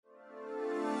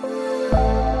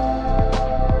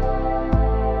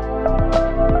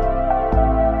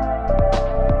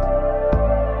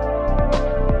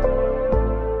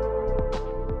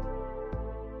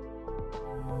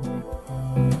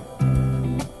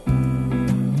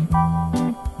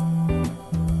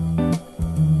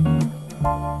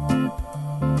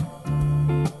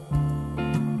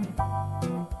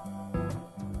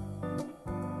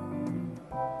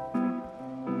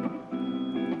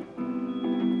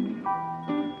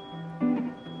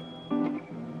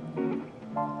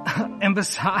And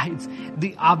besides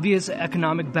the obvious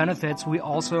economic benefits, we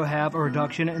also have a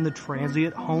reduction in the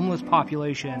transient homeless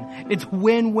population. It's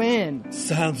win-win.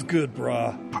 Sounds good,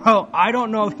 brah. Bro, I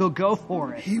don't know if he'll go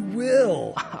for it. He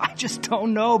will. I just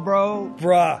don't know, bro.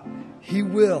 Brah, he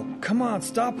will. Come on,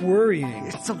 stop worrying.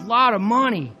 It's a lot of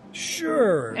money.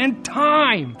 Sure. And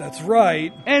time. That's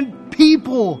right. And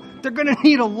people. They're gonna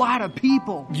need a lot of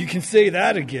people. You can say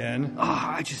that again.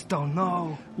 I just don't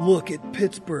know. Look at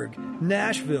Pittsburgh,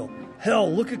 Nashville.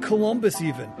 Hell, look at Columbus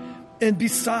even. And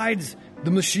besides, the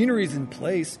machinery's in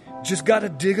place. Just gotta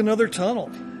dig another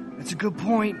tunnel. That's a good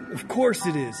point. Of course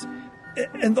it is.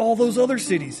 And all those other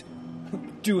cities.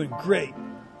 Doing great.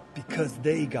 Because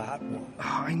they got one.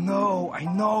 I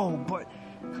know,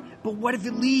 but what if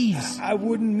it leaves? I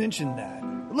wouldn't mention that.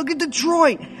 Look at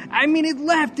Detroit. I mean, it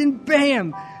left and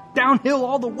bam, downhill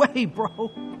all the way,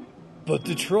 bro. But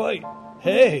Detroit,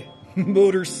 hey,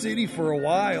 Motor City for a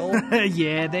while.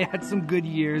 Yeah, they had some good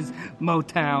years.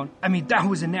 Motown. I mean, that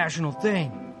was a national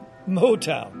thing.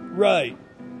 Motown, right.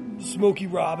 Smokey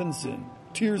Robinson,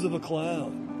 Tears of a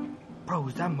Clown. Bro,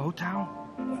 is that Motown?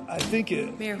 I think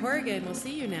it... Mayor Horgan, we'll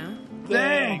see you now.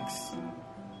 Thanks.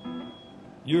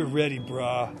 You're ready,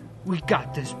 brah. We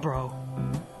got this, bro.